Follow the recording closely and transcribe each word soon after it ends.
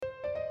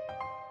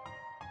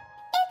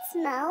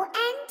smell, and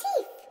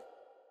teeth.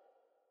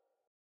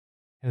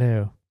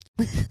 Hello.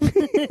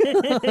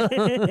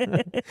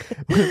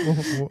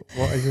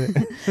 What is it?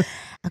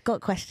 I've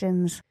got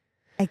questions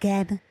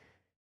again.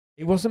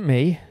 It wasn't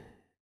me.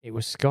 It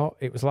was Scott.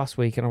 It was last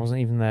week and I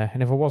wasn't even there.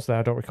 And if I was there,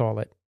 I don't recall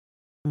it.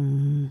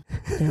 Don't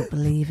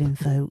believe him,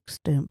 folks.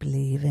 Don't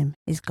believe him.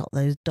 He's got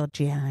those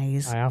dodgy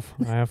eyes. I have.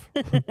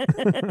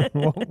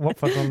 What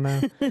have I done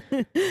now?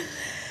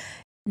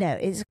 No,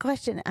 it's a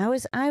question. I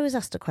was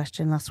asked a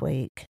question last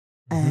week,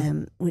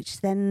 which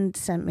then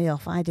sent me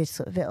off. I did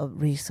sort of a bit of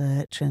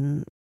research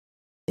and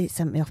it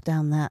sent me off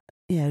down that,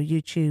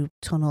 YouTube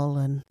tunnel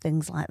and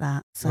things like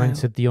that. So Went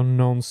to the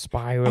unknown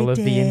spiral of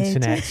the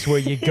internet where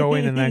you go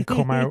in and then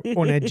come out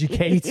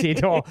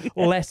uneducated or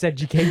less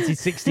educated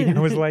 16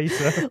 hours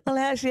later. Well,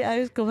 actually, I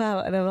just come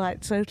out and I'm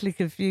like totally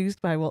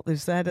confused by what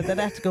they've said, and then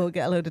I have to go and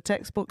get a load of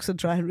textbooks and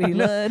try and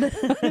relearn.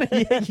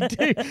 Yeah, you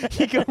do.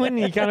 You go in and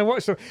you kind of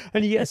watch them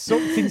and you get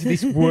sucked into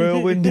this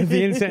whirlwind of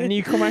the internet and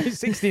you come out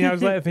 16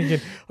 hours later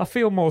thinking, I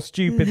feel more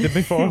stupid than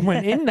before I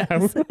went in now.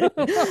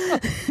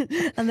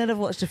 And then I've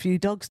watched a few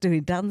dogs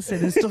doing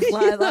dancing and stuff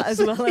like that as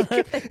well. And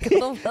I think,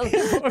 oh, well,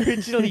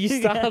 Originally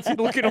you started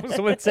looking up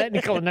something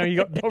technical and now you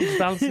got dogs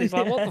dancing. It's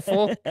like, what the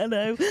fuck? I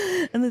know.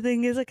 And the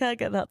thing is, I can't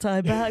get that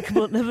time back,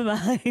 but never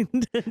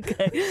mind.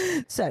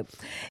 Okay. So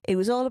it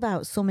was all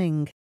about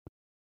summing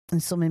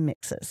and summing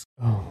mixers.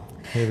 Oh,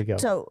 here we go.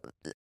 So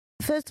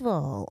first of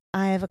all,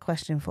 I have a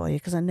question for you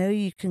because I know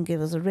you can give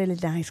us a really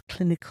nice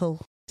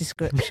clinical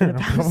description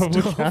about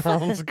stuff.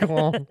 Can't. Go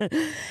on.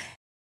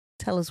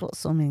 Tell us what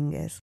summing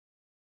is.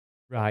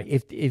 Right,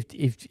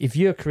 if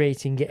you're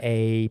creating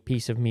a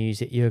piece of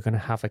music, you're going to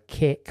have a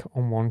kick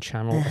on one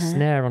channel, a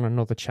snare on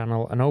another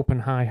channel, an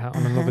open hi-hat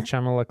on another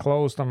channel, a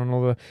closed on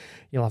another,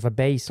 you'll have a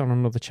bass on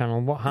another channel.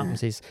 And what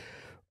happens is,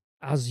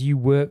 as you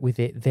work with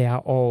it, they are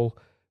all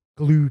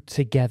glued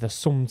together,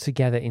 summed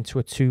together into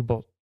a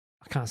two-bus.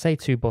 I can't say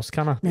two-bus,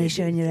 can I? No, you're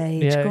showing your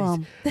age. Yeah, Go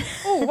on.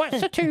 Oh,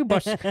 what's a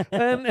two-bus?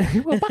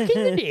 Well, back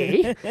in the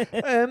day...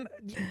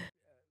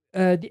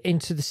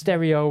 into the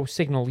stereo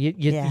signal,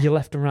 your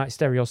left and right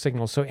stereo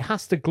signal. So it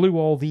has to glue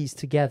all these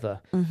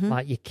together,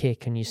 like your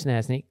kick and your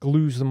snares, and it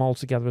glues them all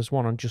together as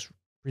one and just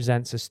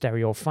presents a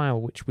stereo file,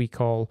 which we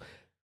call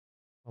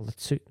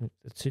the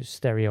two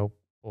stereo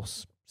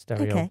bus,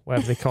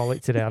 whatever they call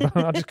it today.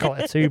 I just call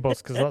it a two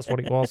bus because that's what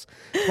it was.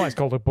 That's why it's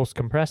called a bus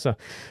compressor.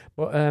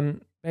 But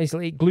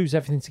basically, it glues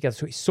everything together,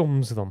 so it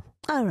sums them.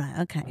 Oh, right,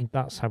 okay. And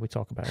that's how we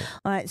talk about it.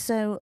 All right,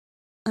 so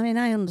I mean,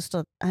 I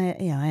understood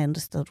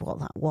what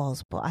that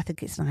was, but I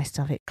think it's nice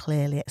to have it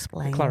clearly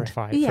explained.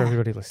 Clarify it for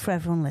everybody listening. For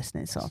everyone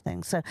listening, sort of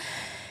thing. So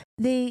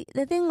the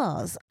thing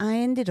was, I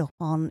ended up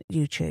on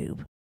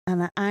YouTube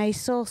and I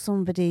saw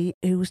somebody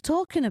who was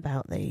talking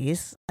about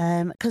these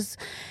because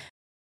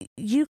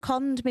you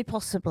conned me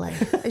possibly,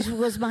 which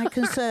was my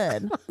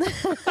concern,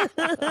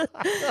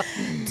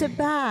 to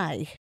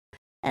buy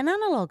an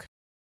analog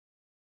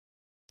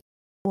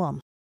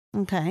one.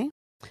 Okay.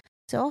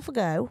 So off we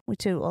go, we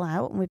tootle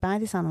out and we buy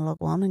this analog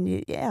one,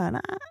 and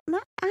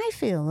I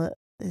feel that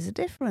there's a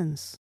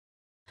difference.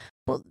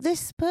 But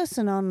this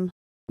person on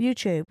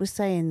YouTube was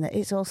saying that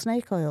it's all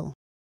snake oil.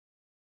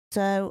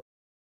 So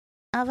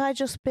have I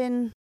just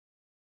been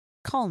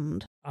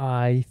conned?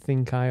 I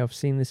think I have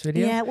seen this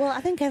video. Yeah, well,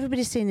 I think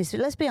everybody's seen this.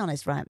 Let's be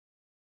honest, right?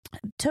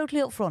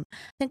 Totally upfront.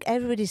 I think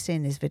everybody's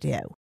seen this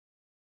video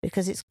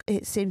because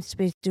it seems to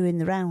be doing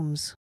the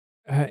rounds.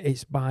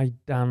 It's by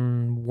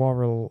Dan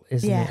Worrell,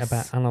 isn't it?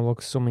 About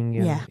analog summing.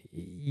 Yeah.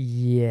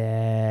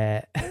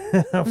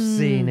 I've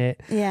seen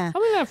it. Yeah. I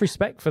mean, I have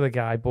respect for the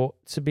guy, but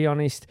to be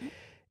honest,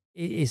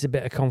 it is a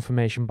bit of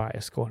confirmation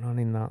bias going on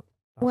in that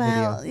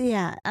well, video.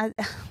 Yeah,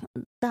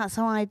 that's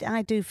how I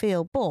do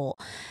feel. But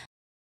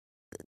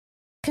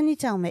can you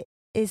tell me,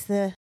 is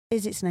it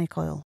snake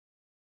oil?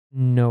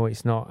 No,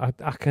 it's not.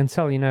 I can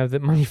tell you now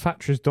that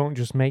manufacturers don't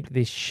just make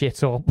this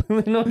shit up.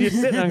 They're not just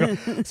sitting there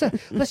and go, so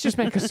let's just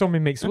make a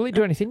summing mix. Will it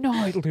do anything?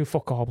 No, it'll do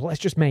fuck all. But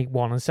let's just make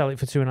one and sell it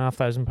for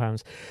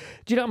 £2,500.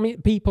 Do you know what I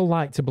mean? People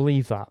like to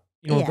believe that.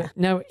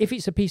 Now, if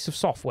it's a piece of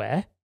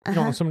software,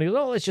 somebody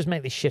goes, let's just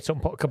make this shit up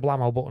and put a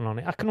kablamo button on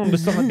it. I can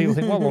understand that people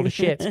think, well, a load of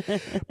shit.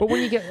 But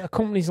when you get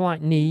companies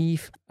like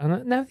Neve,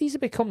 and now these are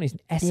big companies,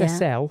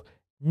 SSL,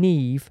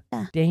 Neve,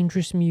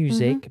 Dangerous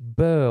Music,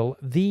 Burl,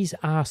 these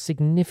are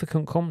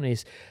significant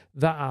companies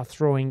that are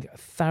throwing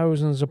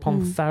thousands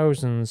upon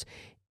thousands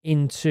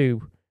into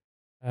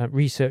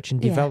research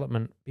and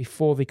development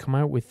before they come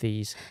out with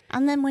these.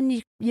 And then when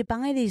you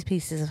buy these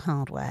pieces of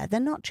hardware, they're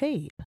not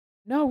cheap.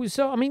 No,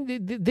 so, I mean,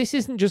 this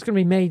isn't just going to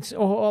be made,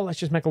 let's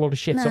just make a lot of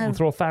shit up and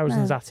throw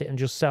thousands at it and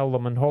just sell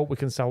them and hope we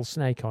can sell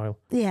snake oil.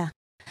 Yeah.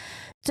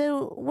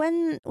 So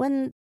when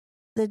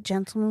the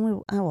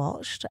gentleman I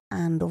watched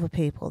and other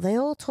people, they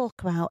all talk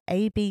about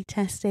A/B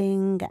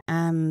testing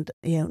and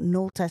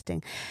null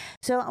testing.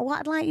 So what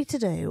I'd like you to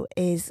do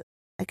is,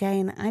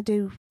 again, I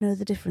do know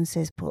the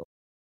differences, but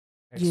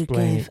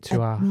Explain you give it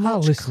to our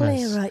much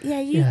listeners. clearer. Yeah,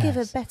 you give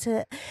a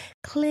better,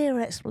 clearer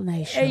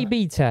explanation.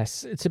 A/B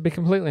tests, to be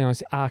completely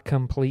honest, are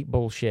complete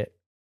bullshit.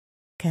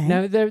 Okay.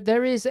 Now,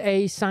 there is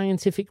a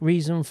scientific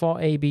reason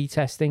for A/B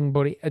testing,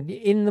 but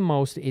in the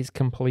most, it's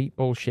complete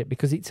bullshit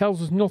because it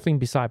tells us nothing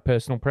beside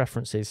personal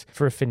preferences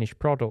for a finished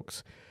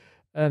product.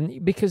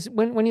 Because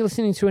when you're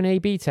listening to an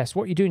A/B test,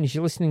 what you're doing is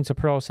you're listening to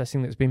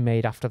processing that's been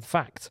made after the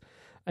fact.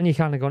 And you're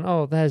kind of going,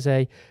 oh, there's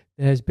A,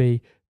 there's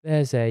B,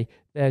 there's A,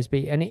 there's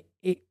B. And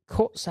it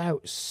cuts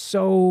out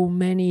so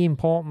many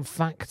important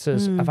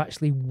factors of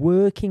actually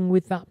working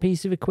with that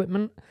piece of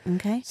equipment.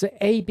 Okay. So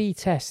A/B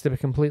tests, to be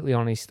completely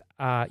honest,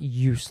 are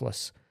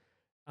useless.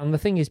 And the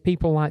thing is,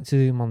 people like to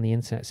do them on the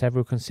internet so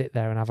everyone can sit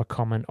there and have a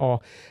comment. Or,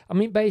 I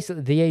mean,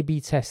 basically, the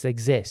A/B test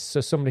exists so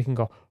somebody can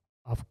go,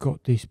 I've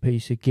got this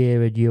piece of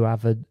gear and you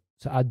haven't,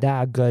 so I'm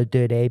now going to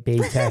do an A/B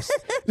test.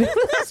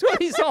 That's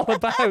what it's all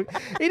about.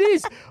 It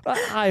is.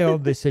 I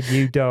own this and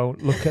you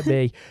don't. Look at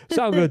me.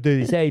 So I'm going to do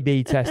this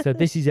A/B test. And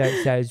this is how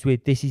it sounds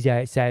with, this is how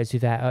it sounds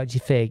with that. What do you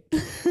think?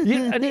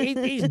 And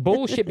it's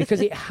bullshit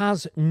because it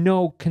has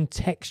no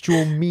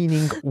contextual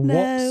meaning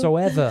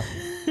whatsoever.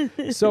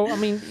 So, I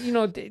mean, you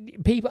know,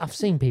 I've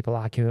seen people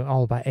argue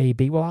all about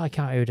A/B. Well, I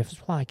can't hear a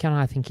difference. Well, I can.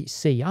 I think it's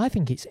C. I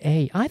think it's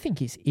A. I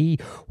think it's E.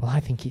 Well, I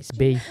think it's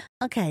B.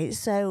 Okay,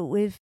 so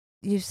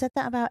you've said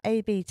that about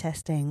A/B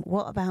testing.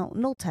 What about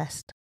null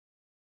test?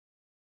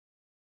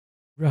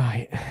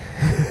 Right.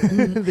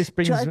 This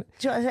brings. Do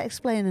you want to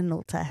explain a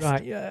null test?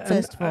 Right.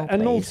 First of all, a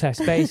null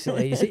test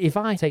basically is if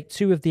I take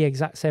two of the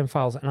exact same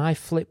files and I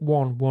flip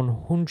one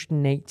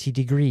 180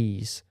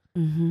 degrees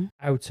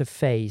out of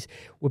phase,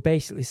 we're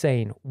basically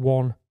saying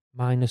 1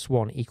 minus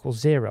 1 equals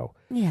 0.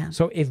 Yeah.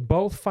 So if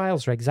both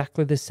files are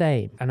exactly the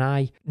same and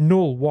I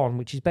null one,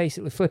 which is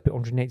basically flip it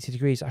 180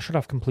 degrees, I should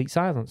have complete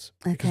silence.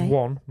 Okay. Because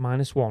 1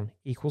 minus 1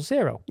 equals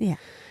 0. Yeah.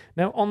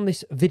 Now, on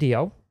this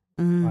video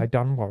by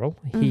Dan Worrell,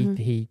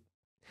 he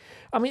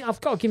I mean,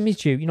 I've got to give him his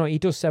due. You know, he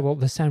does say, well,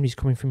 the sound is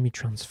coming from your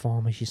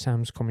transformers, your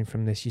sound's coming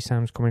from this, your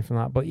sound's coming from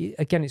that. But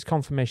again, it's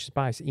confirmation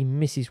bias. He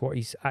misses what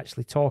he's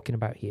actually talking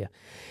about here.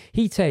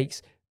 He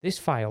takes this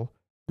file,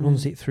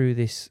 runs it through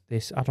this,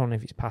 I don't know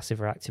if it's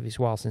passive or active as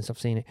well, since I've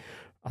seen it.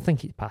 I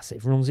think it's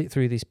passive. Runs it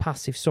through this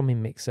passive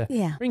summing mixer.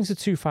 Yeah. Brings the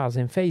two files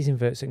in, phase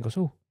inverts it and goes,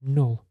 oh,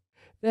 null.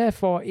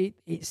 Therefore,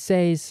 it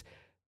says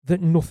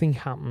that nothing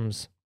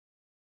happens.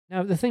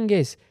 Now, the thing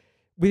is,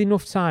 with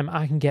enough time,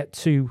 I can get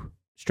two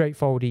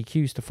straightforward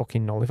EQs to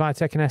fucking null. If I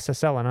take an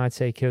SSL and I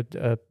take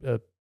a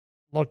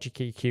Logic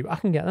EQ, I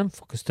can get them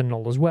fuckers to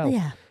null as well.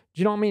 Yeah. Do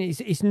you know what I mean?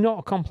 It's not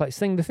a complex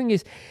thing. The thing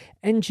is,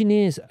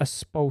 engineers are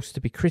supposed to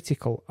be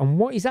critical. And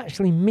what is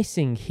actually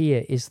missing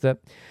here is that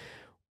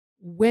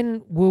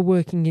when we're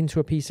working into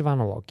a piece of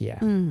analog,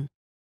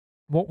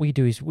 what we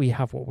do is we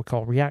have what we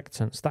call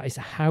reactance. That is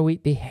how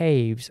it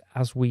behaves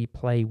as we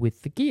play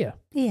with the gear.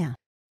 Yeah.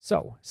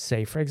 So,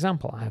 say, for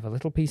example, I have a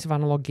little piece of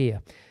analog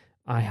gear.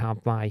 I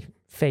have my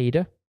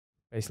fader,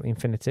 basically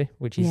infinity,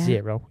 which is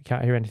 0. You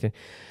can't hear anything.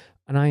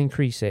 And I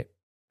increase it.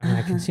 And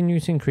I continue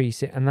to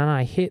increase it. And then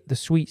I hit the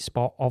sweet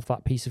spot of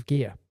that piece of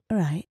gear.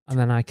 Right. And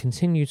then I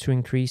continue to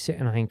increase it.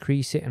 And I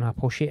increase it. And I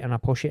push it. And I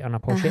push it. And I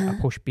push it. I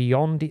push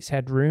beyond its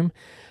headroom.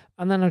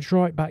 And then I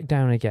draw it back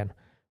down again.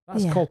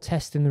 That's called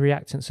testing the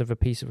reactance of a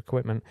piece of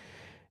equipment.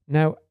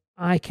 Now,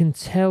 I can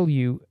tell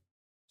you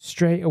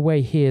straight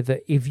away here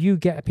that if you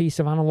get a piece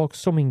of analog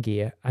summing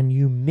gear and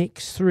you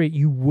mix through it,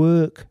 you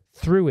work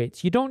through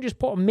it. You don't just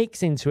put a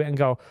mix into it and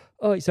go,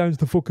 oh, it sounds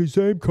the fucking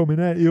same coming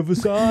out the other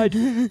side.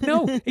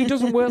 No, it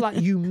doesn't work like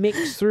you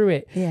mix through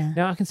it. Yeah.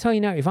 Now, I can tell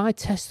you now, if I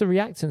test the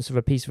reactance of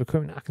a piece of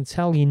equipment, I can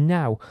tell you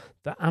now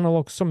that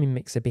analog summing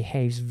mixer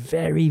behaves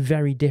very,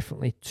 very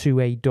differently to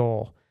a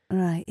DAW.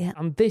 Right, yeah.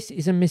 And this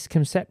is a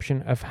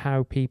misconception of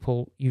how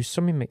people use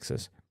summing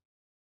mixers.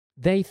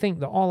 They think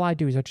that all I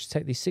do is I just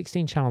take these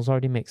 16 channels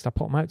already mixed, I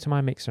put them out to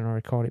my mixer and I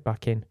record it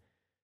back in.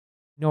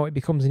 No, it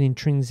becomes an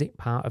intrinsic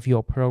part of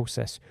your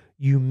process.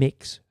 You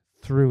mix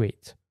through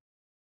it.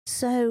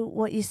 So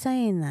what you're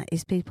saying that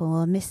is people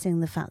are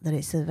missing the fact that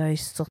it's a very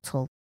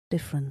subtle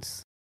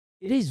difference.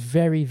 It is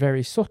very,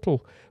 very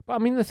subtle. But I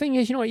mean, the thing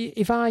is, you know,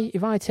 if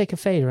I take a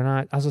fader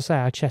and as I say,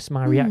 I test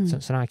my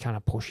reactance and I kind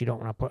of push it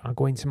up and I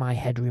go into my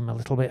headroom a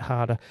little bit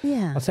harder.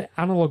 Yeah. I'd say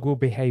analog will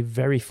behave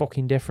very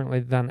fucking differently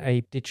than a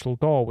digital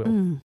DAW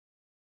will.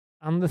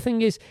 And the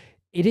thing is,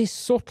 it is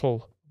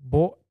subtle,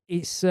 but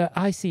it's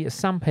I see it as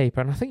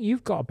sandpaper, and I think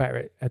you've got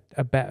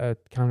a better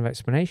kind of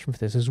explanation for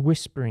this as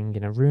whispering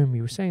in a room.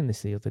 You were saying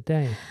this the other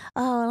day.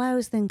 Oh, well, I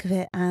always think of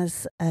it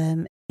as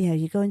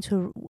you go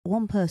into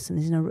one person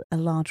is in a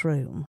large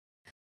room,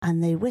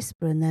 and they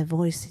whisper, and their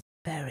voice is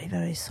very,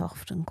 very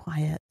soft and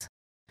quiet.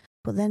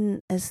 But then,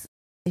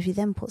 if you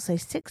then put say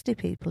 60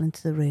 people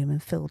into the room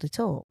and filled it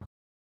up,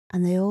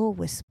 and they all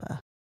whisper,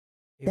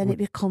 then it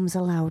becomes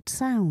a loud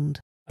sound.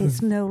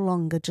 It's no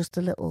longer just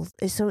a little.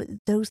 So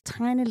those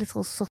tiny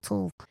little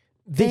subtle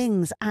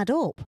things add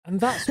up, and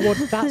that's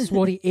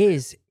what it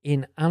is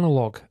in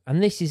analog.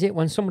 And this is it.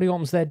 When somebody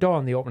opens their door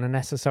and they open an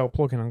SSL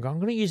plugin and go, "I'm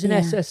going to use an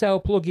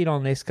SSL plugin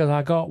on this because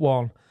I got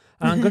one,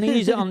 and I'm going to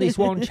use it on this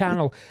one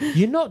channel."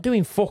 You're not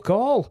doing fuck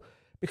all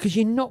because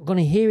you're not going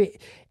to hear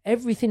it.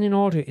 Everything in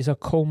audio is a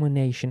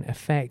culmination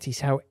effect.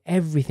 It's how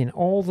everything,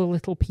 all the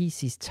little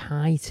pieces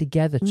tie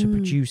together to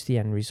produce the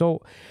end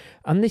result.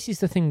 And this is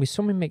the thing with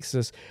summing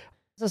mixers.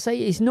 As I say,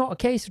 it's not a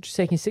case of just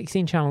taking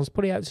 16 channels,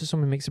 put it out to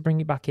summing mixer, bring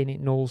it back in,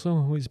 it nulls.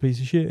 Oh, it's a piece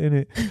of shit, isn't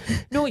it?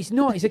 No, it's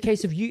not. It's a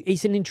case of you.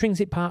 It's an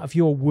intrinsic part of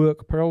your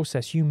work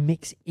process. You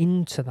mix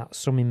into that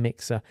summing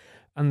mixer,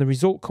 and the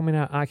result coming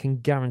out, I can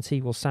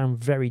guarantee, will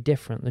sound very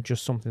different than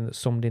just something that's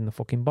summed in the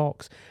fucking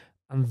box.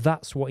 And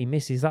that's what he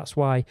misses. That's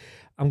why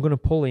I'm going to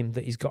pull him,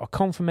 that he's got a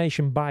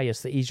confirmation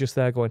bias, that he's just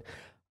there going,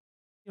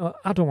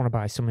 I don't want to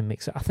buy a summing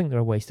mixer. I think they're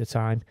a waste of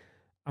time.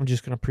 I'm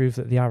just going to prove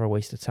that they are a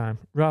waste of time,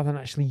 rather than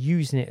actually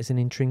using it as an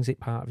intrinsic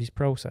part of his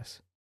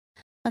process.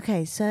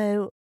 Okay,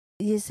 so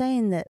you're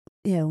saying that,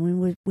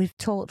 when we've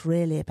talked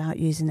really about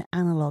using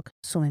analog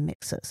summing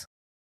mixers.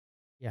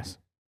 Yes.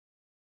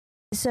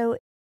 So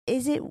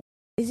is it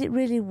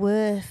really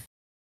worth?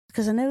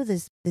 Because I know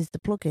there's the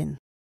plug-in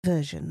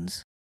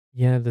versions.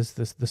 Yeah, there's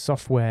the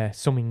software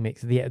summing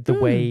mix, the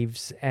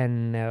Waves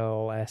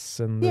NLS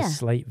and the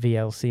Slate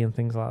VLC and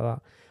things like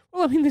that.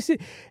 Well, I mean,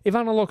 if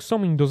analog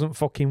summing doesn't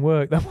fucking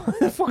work, then why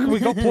the fuck have we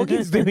got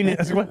plugins doing it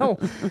as well?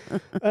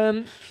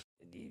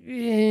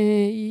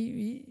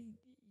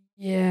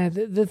 Yeah.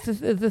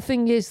 The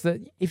thing is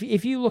that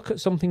if you look at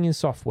something in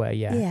software,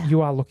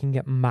 you are looking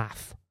at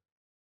math.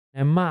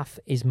 Now, math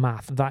is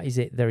math. That is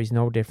it. There is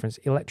no difference.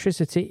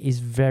 Electricity is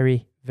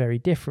very, very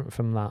different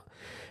from that.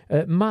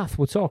 Math,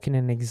 we're talking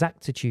in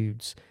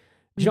exactitudes.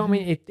 Do you know what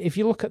I mean? If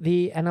you look at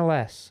the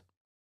NLS,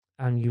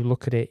 and you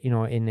look at it,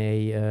 in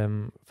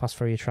a fast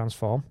Fourier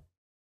transform,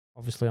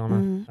 obviously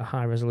on a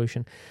high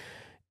resolution,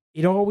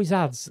 it always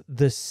adds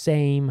the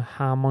same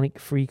harmonic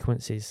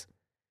frequencies.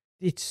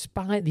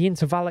 Despite the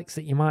intervallics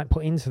that you might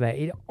put into there,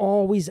 it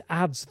always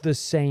adds the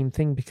same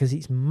thing because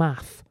it's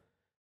math,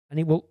 and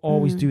it will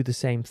always do the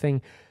same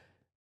thing.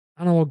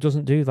 Analog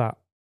doesn't do that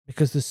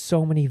because there's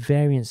so many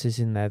variances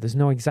in there. There's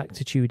no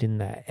exactitude in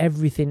there.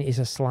 Everything is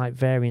a slight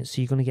variance,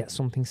 so you're going to get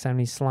something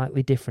sounding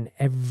slightly different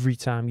every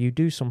time you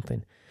do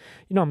something.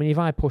 If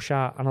I push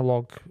our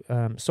analog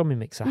summing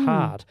mixer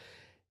hard,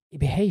 it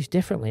behaves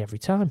differently every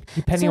time,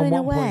 depending on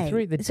what I'm putting through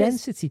it. The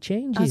density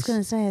changes. I was going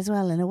to say as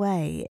well, in a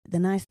way, the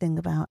nice thing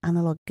about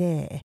analog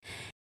gear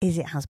is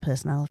it has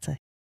personality.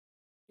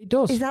 It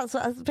does. That's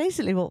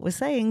basically what we're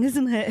saying,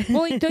 isn't it?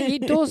 Well, it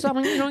does. I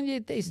mean, you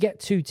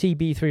get two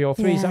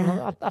TB303s.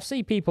 Yeah. I've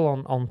seen people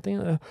on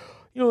things.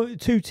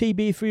 Two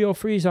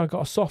TB303s. I've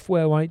got a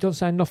software one. It doesn't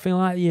sound nothing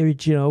like the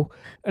original,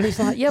 and it's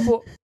like, yeah, but.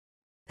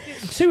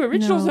 Two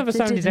originals never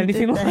sounded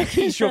anything like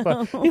each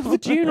other. The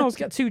Junos,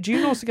 get two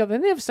Junos together,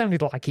 they never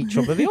sounded like each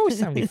other. They always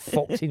sounded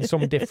fucked in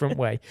some different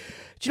way.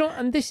 Do you know?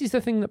 And this is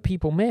the thing that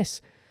people miss.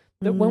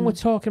 That when we're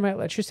talking about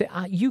electricity,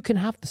 you can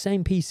have the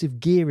same piece of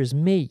gear as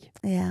me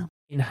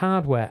in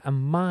hardware, and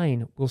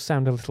mine will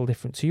sound a little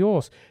different to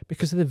yours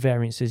because of the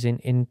variances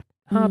in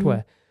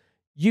hardware.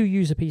 You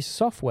use a piece of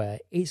software,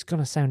 it's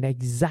going to sound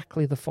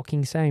exactly the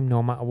fucking same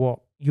no matter what.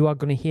 You are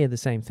going to hear the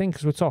same thing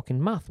because we're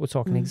talking math, we're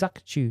talking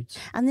exactitudes.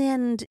 And the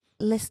end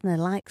listener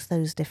likes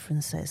those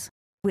differences.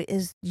 We,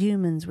 as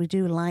humans, we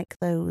do like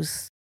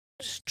those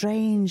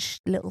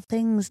strange little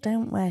things,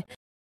 don't we?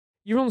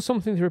 You run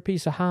something through a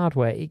piece of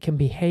hardware, it can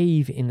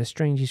behave in the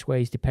strangest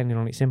ways depending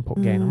on its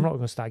input gain. I'm not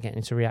going to start getting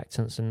into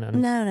reactance and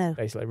no.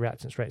 basically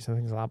reactance rates and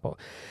things like that.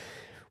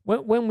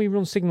 But when we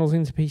run signals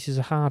into pieces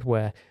of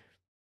hardware,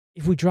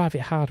 if we drive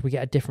it hard, we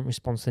get a different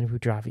response than if we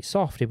drive it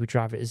soft. If we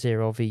drive it at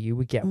 0 VU,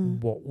 we get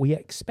what we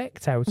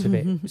expect out of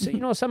it. So,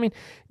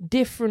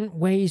 different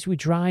ways we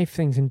drive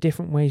things and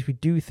different ways we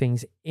do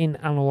things in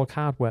analog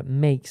hardware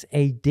makes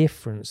a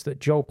difference that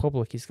Joe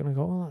Public is going to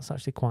go, oh, that's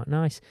actually quite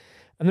nice.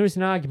 And there is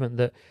an argument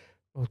that,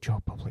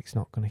 Joe Public's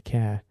not going to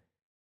care.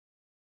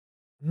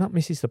 And that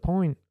misses the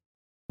point.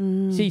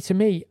 See, to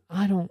me,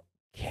 I don't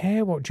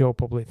care what Joe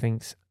Public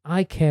thinks.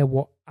 I care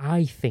what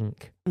I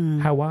think,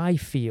 how I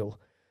feel.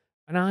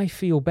 And I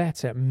feel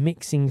better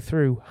mixing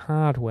through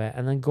hardware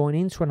and then going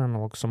into an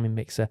analog summing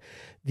mixer.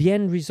 The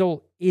end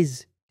result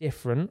is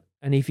different.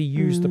 And if he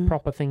used the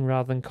proper thing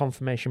rather than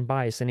confirmation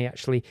bias and he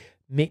actually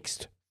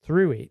mixed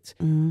through it,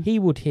 he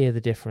would hear the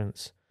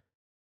difference.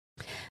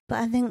 But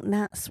I think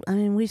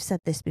we've said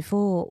this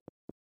before.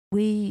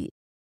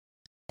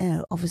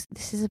 Obviously,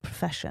 this is a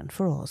profession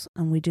for us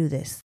and we do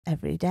this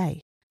every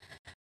day.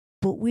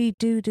 But we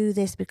do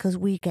this because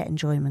we get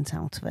enjoyment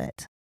out of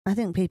it. I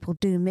think people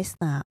do miss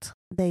that.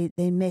 They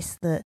miss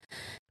that,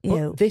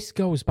 This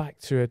goes back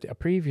to a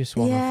previous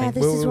one, I think.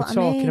 This is what we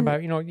were talking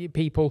about,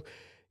 people,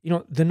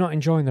 they're not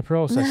enjoying the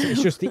process.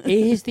 It's just,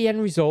 here's the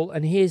end result,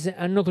 and here's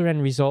another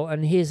end result,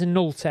 and here's a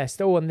null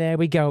test. Oh, and there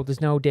we go.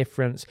 There's no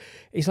difference.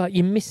 It's like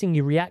you're missing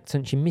your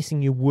reactants. You're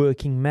missing your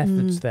working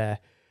methods there.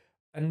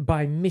 And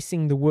by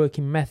missing the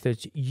working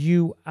methods,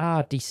 you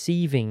are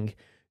deceiving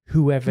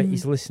whoever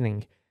is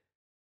listening.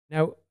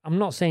 Now, I'm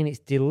not saying it's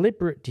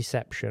deliberate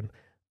deception.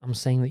 I'm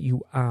saying that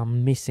you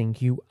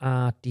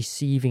are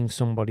deceiving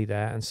somebody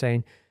there and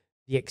saying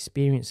the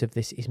experience of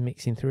this is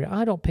mixing through it.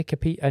 I don't pick an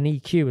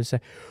EQ and say,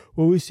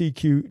 well, this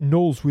EQ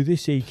nulls with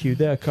this EQ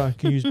there, I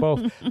can use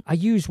both. I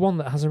use one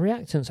that has a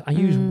reactance. I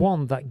use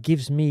one that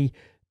gives me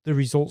the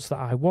results that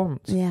I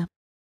want. Yeah.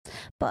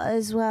 But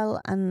as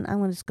well, and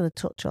I'm just going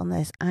to touch on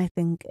this, I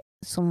think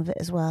some of it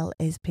as well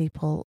is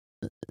people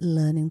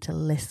learning to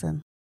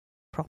listen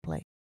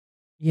properly.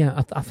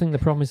 Yeah, I think the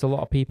problem is a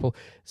lot of people,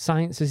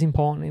 science is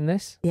important in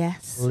this.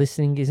 Yes.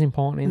 Listening is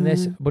important in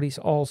this, but it's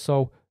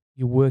also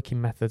your working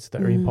methods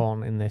that are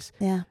important in this.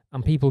 Yeah.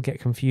 And people get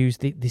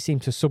confused. They seem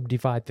to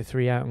subdivide the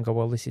three out and go,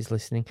 well, this is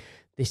listening.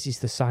 This is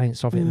the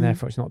science of it, and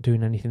therefore it's not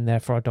doing anything.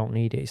 Therefore, I don't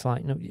need it. It's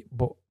like, no,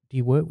 but do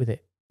you work with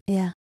it?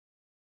 Yeah.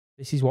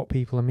 This is what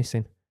people are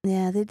missing.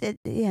 Yeah,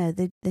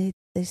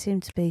 they seem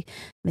to be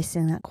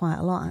missing that quite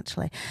a lot,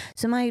 actually.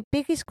 So my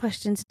biggest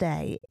question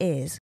today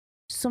is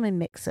summing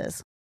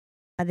mixers.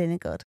 Are they any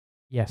good?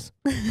 Yes.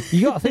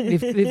 You got to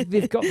think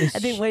they've got this. I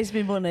didn't waste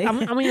my money. I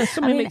mean, a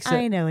summing mixer.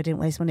 I know I didn't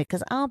waste money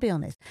because I'll be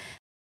honest,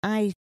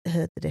 I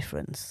heard the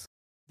difference.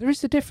 There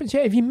is a difference.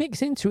 Yeah, if you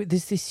mix into it,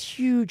 there's this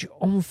huge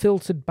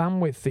unfiltered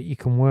bandwidth that you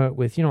can work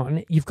with, you know,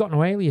 and you've got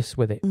no alias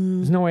with it.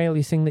 There's no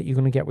aliasing that you're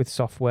going to get with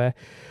software.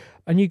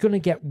 And you're going to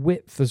get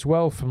width as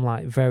well from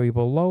like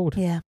variable load.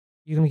 Yeah.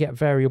 You're going to get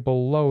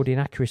variable load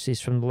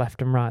inaccuracies from the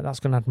left and right. That's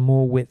going to add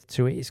more width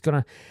to it.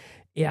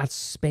 It adds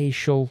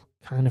spatial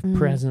kind of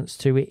presence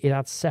to it. It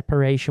adds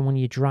separation when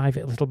you drive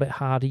it a little bit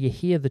harder. You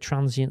hear the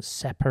transients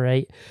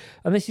separate.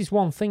 And this is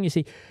one thing, you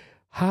see,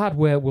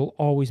 hardware will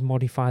always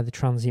modify the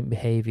transient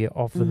behavior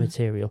of the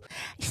material.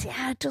 You see,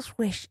 I just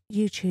wish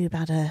YouTube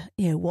had a,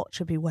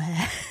 watcher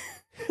beware.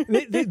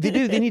 They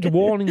do. They need a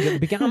warning at the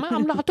beginning. I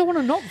don't want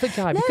to knock the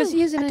guy because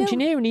he is an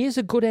engineer and he is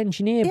a good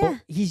engineer,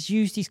 but he's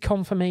used his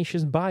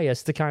confirmation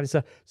bias to kind of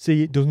say,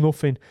 see, it does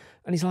nothing.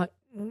 And he's like,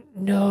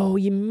 no,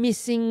 you're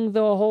missing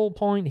the whole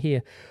point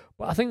here.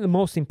 But I think the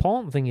most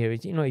important thing here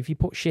is, if you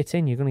put shit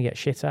in, you're going to get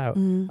shit out.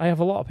 I have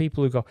a lot of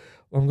people who go,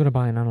 well, I'm going to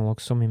buy an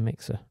analog summing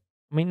mixer.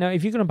 I mean, now,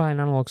 if you're going to buy an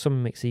analog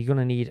summing mixer, you're going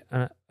to need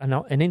an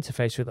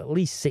interface with at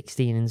least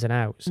 16 ins and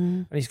outs.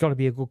 And it's got to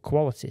be a good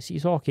quality. So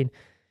you're talking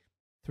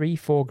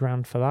 $3-4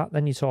 grand for that.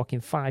 Then you're talking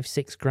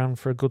 $5-6 grand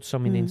for a good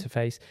summing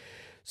interface.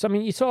 So I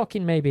mean, you're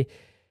talking maybe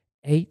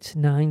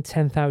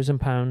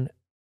 £8-9-10,000.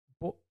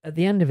 But at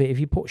the end of it, if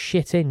you put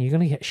shit in, you're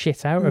going to get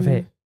shit out of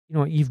it.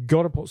 You've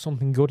got to put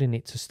something good in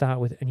it to start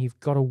with, and you've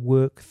got to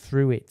work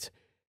through it.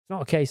 It's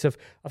not a case of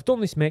I've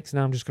done this mix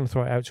now I'm just going to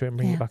throw it out to it and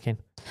bring it back in.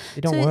 They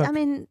don't work. I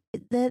mean,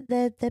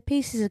 they're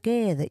pieces of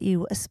gear that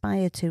you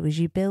aspire to as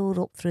you build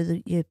up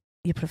through your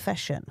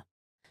profession.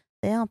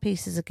 They are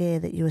pieces of gear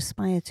that you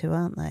aspire to,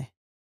 aren't they?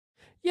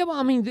 Yeah, well,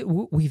 I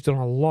mean, we've done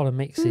a lot of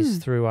mixes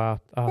through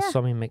our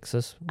summing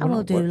mixers. And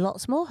we'll do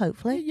lots more,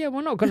 hopefully. Yeah,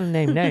 we're not going to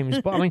name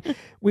names, but I mean,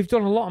 we've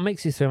done a lot of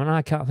mixes through them, and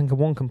I can't think of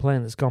one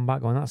complaint that's gone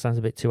back going, that sounds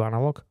a bit too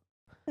analog.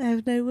 I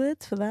have no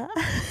words for that.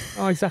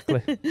 Oh,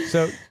 exactly.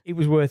 So it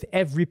was worth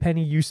every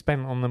penny you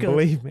spent on them,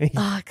 believe me. Oh,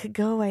 I could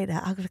go away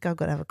now. I've got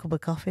to have a cup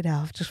of coffee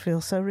now. I just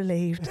feel so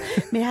relieved.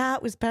 My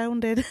heart was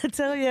pounding, I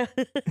tell you.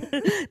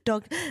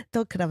 Dog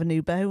could have a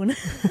new bone.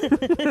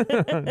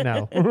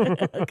 No.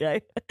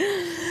 Okay.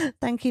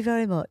 Thank you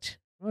very much.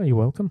 Oh, you're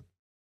welcome.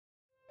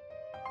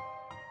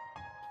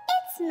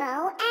 It's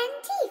Mo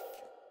and Tiff.